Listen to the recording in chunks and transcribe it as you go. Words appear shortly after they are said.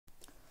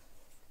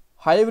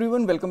Hi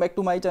everyone, welcome back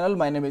to my channel.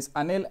 My name is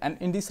Anil, and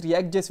in this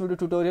React.js video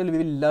tutorial we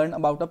will learn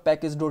about a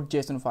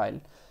package.json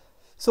file.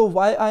 So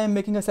why I am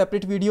making a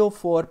separate video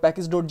for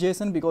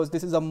package.json? Because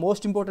this is the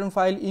most important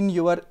file in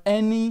your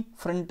any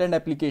front-end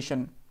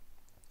application.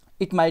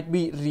 It might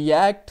be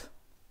React,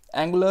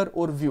 Angular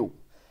or Vue.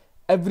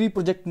 Every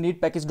project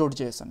need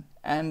package.json,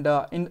 and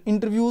in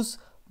interviews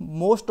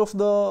most of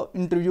the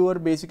interviewer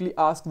basically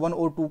ask one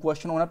or two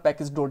questions on a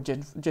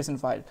package.json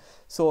file.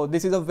 So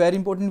this is a very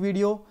important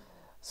video.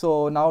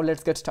 So now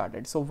let's get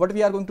started. So what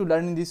we are going to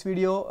learn in this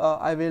video,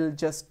 I will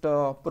just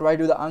provide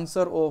you the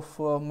answer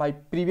of my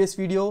previous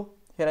video.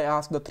 Here I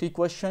asked the 3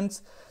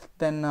 questions,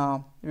 then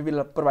we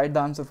will provide the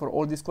answer for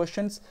all these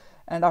questions,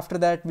 and after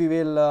that we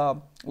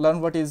will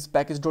learn what is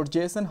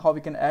package.json, how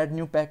we can add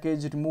new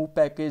package, remove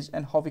package,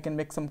 and how we can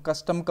make some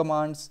custom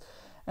commands.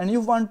 And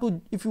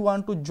if you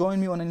want to join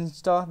me on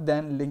Insta,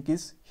 then link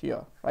is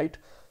here, right?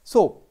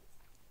 So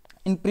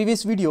in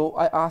previous video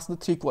I asked the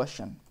 3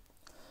 questions.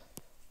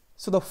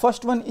 So the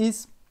first one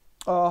is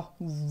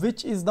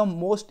which is the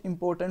most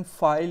important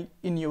file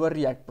in your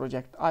React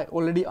project? I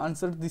already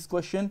answered this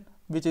question,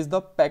 which is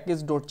the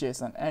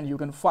package.json, and you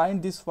can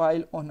find this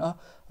file on a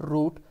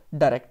root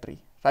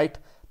directory, right?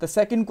 The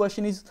second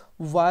question is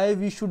why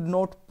we should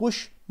not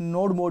push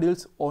node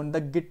modules on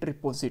the Git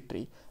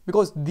repository,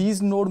 because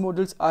these node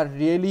modules are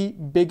really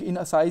big in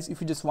a size.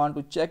 If you just want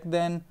to check,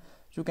 then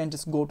you can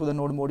just go to the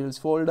node modules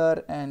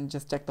folder and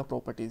just check the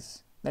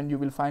properties. Then you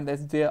will find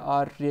that they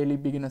are really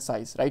big in a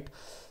size, right?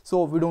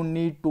 So we don't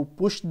need to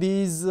push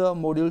these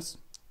modules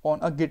on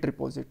a Git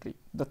repository.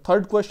 The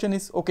third question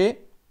is, okay,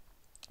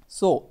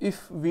 so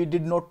if we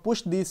did not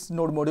push this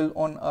node module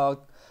on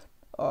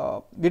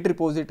a Git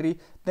repository,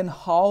 then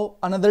how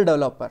another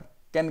developer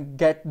can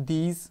get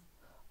these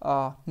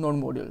node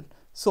module?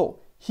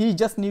 So he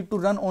just need to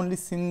run only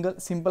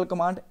simple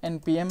command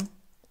npm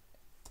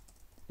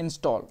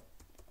install,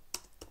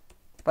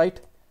 right?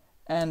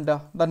 And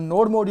the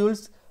node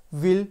modules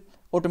will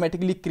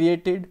automatically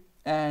created.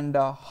 And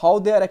how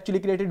they are actually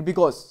created,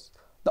 because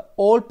the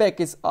all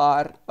packages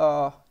are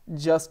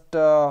just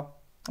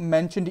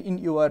mentioned in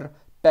your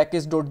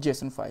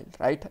package.json file,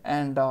 right?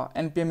 And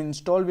npm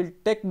install will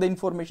take the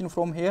information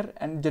from here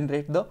and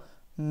generate the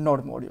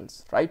node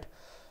modules, right?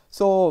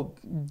 So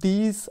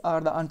these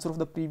are the answer of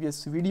the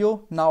previous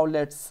video. Now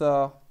let's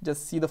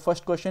just see the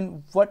first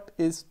question. What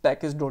is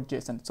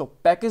package.json? So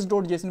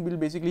package.json will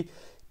basically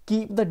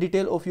keep the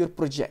detail of your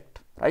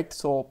project, right?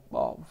 So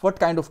what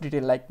kind of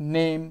detail? Like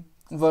name,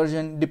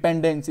 version,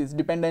 dependencies.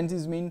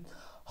 Dependencies mean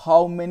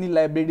how many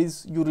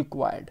libraries you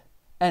required.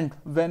 And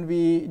when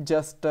we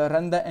just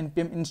run the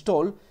npm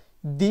install,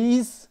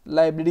 these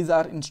libraries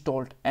are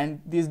installed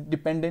and these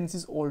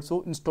dependencies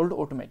also installed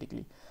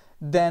automatically.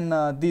 Then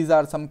these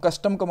are some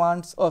custom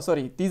commands. Oh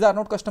sorry, these are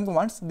not custom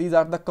commands, these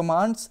are the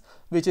commands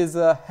which is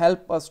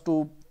help us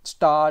to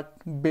start,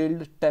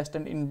 build, test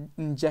and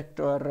inject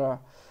our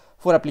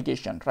for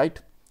application, right?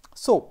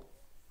 So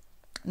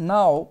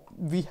now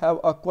we have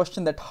a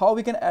question that how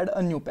we can add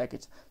a new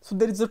package. So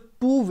there is a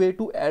 2 way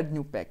to add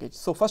new package.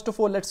 So first of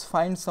all, let's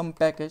find some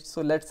package.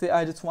 So let's say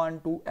I just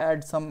want to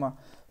add some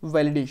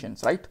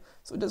validations, right?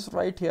 So just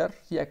write here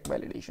React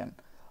validation.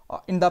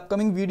 In the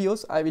upcoming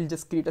videos I will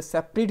just create a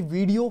separate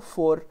video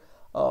for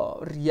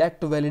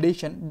React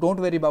validation, don't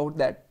worry about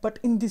that. But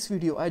in this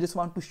video I just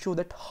want to show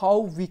that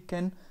how we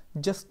can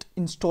just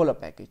install a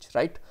package,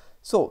 right?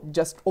 So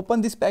just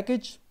open this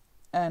package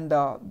and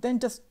then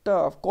just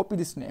copy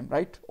this name,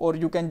 right? Or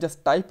you can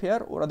just type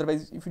here, or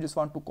otherwise if you just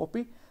want to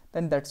copy,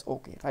 then that's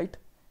okay, right?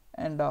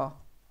 And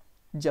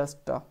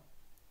just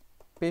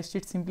paste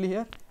it simply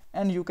here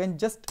and you can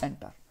just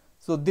enter.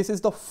 So this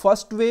is the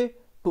first way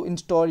to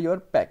install your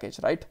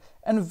package, right?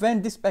 And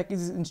when this package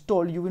is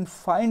installed, you will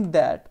find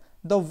that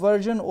the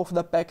version of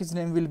the package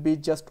name will be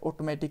just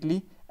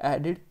automatically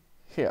added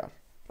here,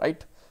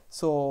 right?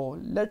 So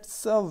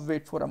let's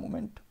wait for a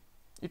moment.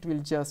 It will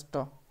just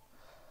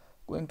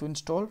going to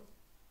install.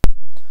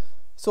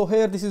 So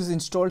here this is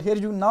installed. Here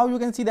now you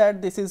can see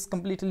that this is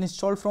completely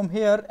installed from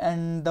here,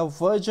 and the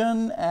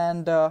version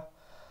and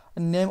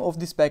name of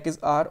this package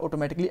are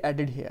automatically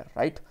added here,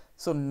 right?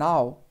 So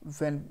now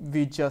when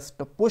we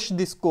just push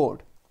this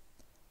code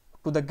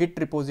to the Git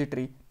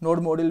repository, node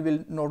module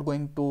will not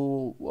going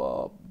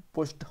to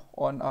pushed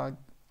on a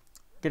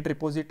Git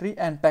repository,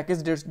 and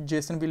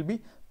package.json will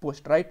be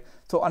pushed, right?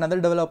 So another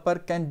developer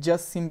can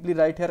just simply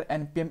write here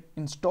npm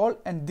install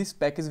and this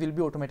package will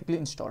be automatically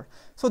installed.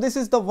 So this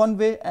is the one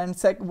way. And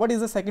what is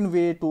the second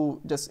way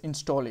to just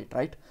install it,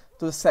 right?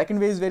 So the second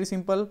way is very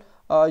simple.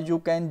 You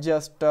can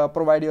just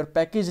provide your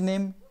package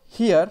name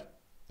here,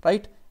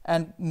 right?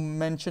 And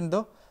mention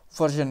the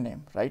version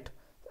name, right?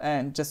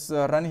 And just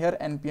run here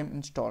npm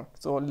install.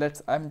 So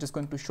I'm just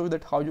going to show you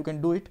that how you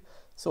can do it.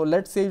 So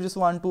let's say you just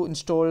want to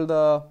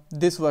install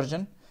this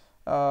version,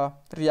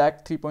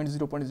 React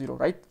 3.0.0,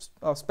 right?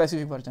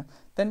 Specific version.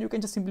 Then you can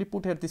just simply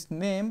put here this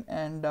name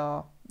and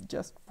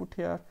just put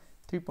here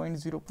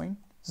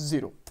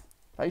 3.0.0,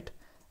 right?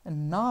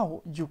 And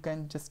now you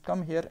can just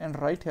come here and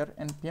write here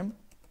npm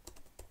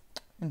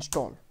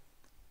install,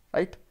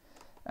 right?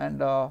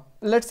 And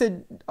let's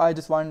say I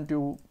just want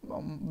to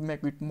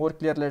make it more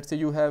clear. Let's say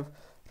you have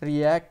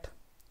React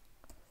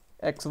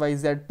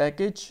XYZ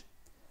package,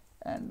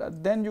 and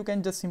then you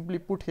can just simply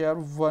put here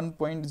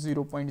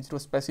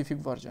 1.0.0 specific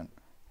version,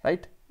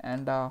 right?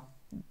 And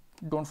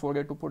don't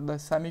forget to put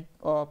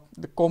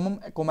the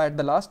comma at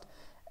the last,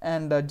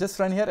 and just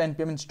run here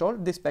npm install.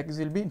 This package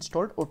will be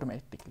installed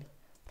automatically,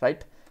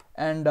 right?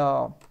 And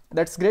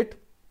that's great.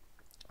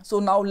 So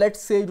now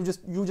let's say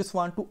you just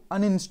want to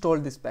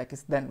uninstall this package.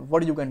 Then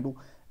what you can do?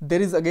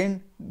 There is,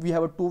 again, we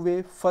have a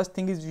two-way. First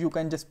thing is you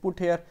can just put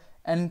here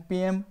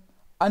npm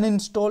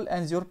uninstall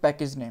as your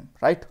package name,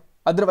 right?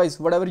 Otherwise,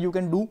 whatever you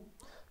can do,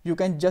 you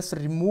can just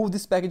remove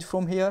this package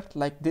from here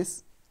like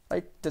this,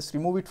 right? Just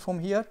remove it from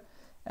here,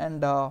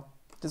 and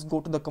just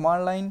go to the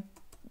command line.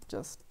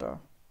 Just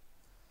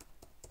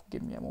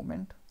give me a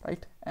moment,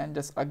 right? And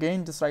just write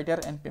here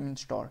npm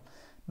install.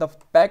 The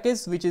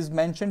package which is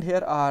mentioned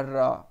here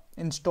are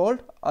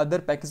installed. Other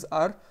packages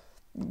are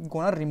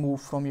gonna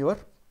remove from your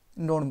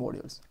node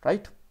modules,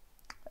 right?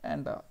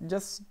 And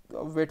just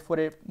wait for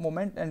a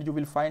moment, and you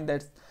will find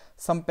that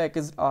some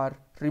packages are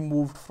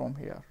removed from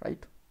here,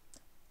 right?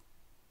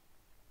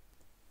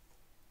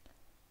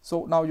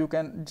 So now you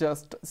can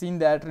just see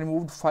that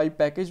removed 5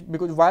 package.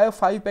 Because why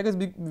 5 package?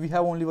 We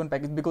have only 1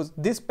 package, because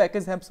this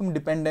package have some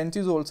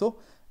dependencies also.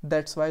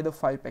 That's why the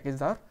 5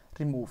 packages are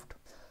removed.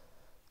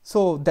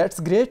 So that's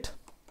great.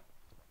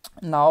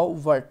 Now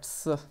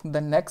what's the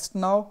next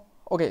now?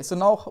 Okay, so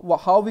now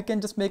how we can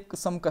just make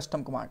some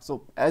custom commands.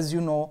 So as you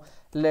know,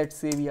 let's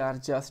say we are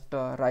just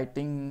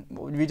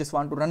we just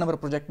want to run our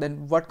project.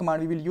 Then what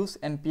command we will use?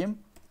 Npm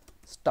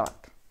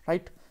start,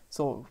 right?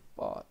 So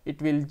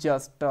it will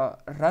just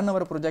run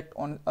our project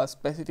on a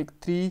specific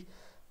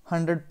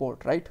 300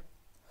 port, right?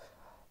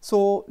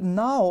 So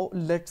now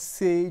let's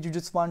say you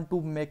just want to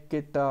make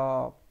it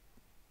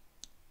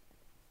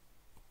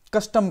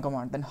custom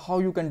command. Then how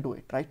you can do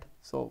it, right?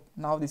 So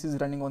now this is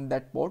running on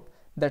that port.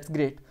 That's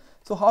great.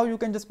 So how you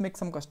can just make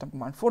some custom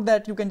command? For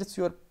that, you can just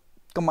your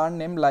command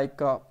name,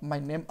 like my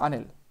name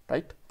Anil,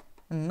 right?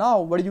 And now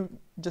what you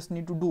just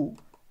need to do,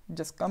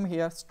 just come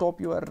here,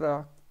 stop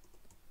your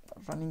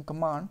running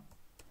command.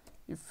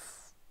 If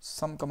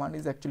some command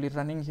is actually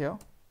running here,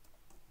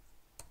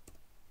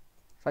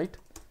 right?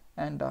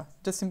 And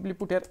just simply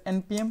put here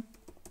npm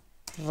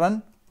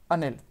run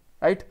anil,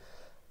 right?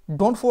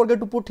 Don't forget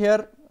to put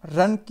here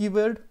run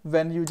keyword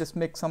when you just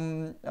make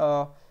some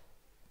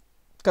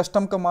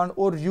custom command,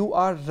 or you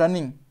are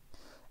running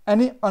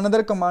any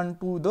another command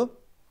to the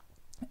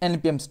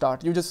npm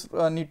start. You just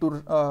need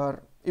to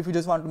if you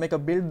just want to make a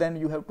build, then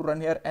you have to run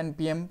here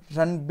npm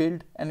run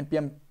build,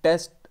 npm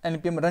test,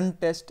 npm run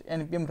test,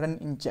 npm run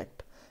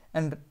inject,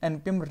 and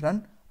npm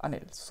run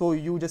anil. So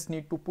you just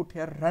need to put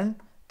here run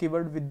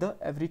keyword with the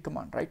every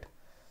command, right?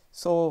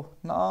 So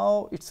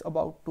now it's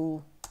about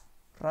to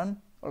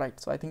run. All right,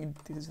 so I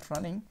think this is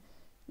running.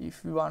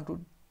 If you want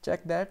to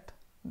check that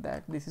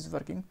this is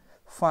working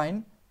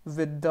fine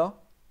with the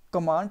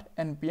command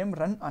npm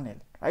run anil,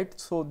 right?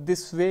 So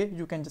this way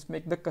you can just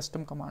make the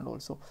custom command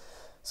also.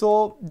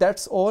 So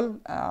that's all.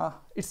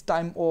 It's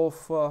time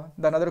of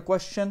the another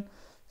question.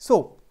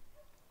 So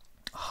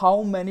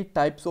how many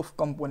types of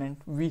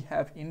component we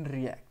have in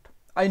React?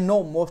 I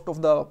know most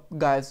of the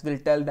guys will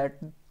tell that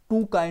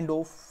 2 kind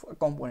of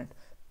component,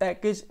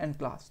 package and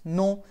class.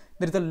 No,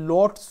 there is a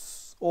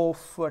lots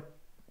of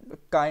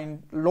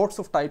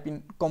type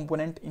in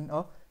component in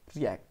a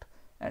React.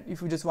 And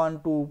if you just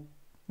want to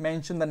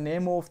mention the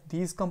name of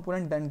these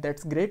component, then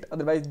that's great.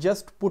 Otherwise,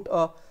 just put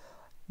a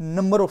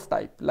number of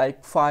type,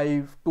 like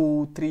 5,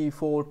 2, 3,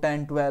 4,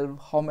 10, 12,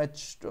 how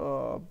much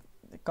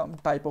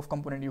type of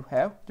component you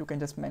have. You can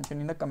just mention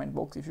in the comment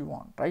box if you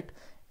want, right?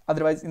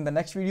 Otherwise, in the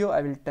next video,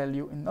 I will tell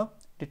you in the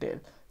detail.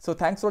 So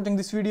thanks for watching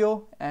this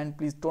video, and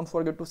please don't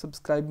forget to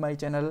subscribe my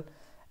channel,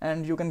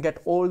 and you can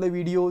get all the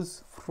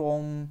videos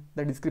from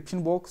the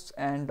description box.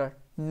 And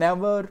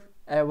never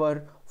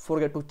ever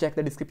forget to check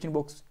the description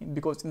box,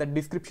 because in the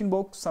description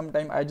box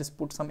sometime I just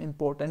put some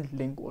important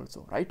link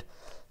also, right?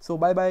 So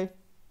bye bye,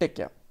 take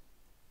care.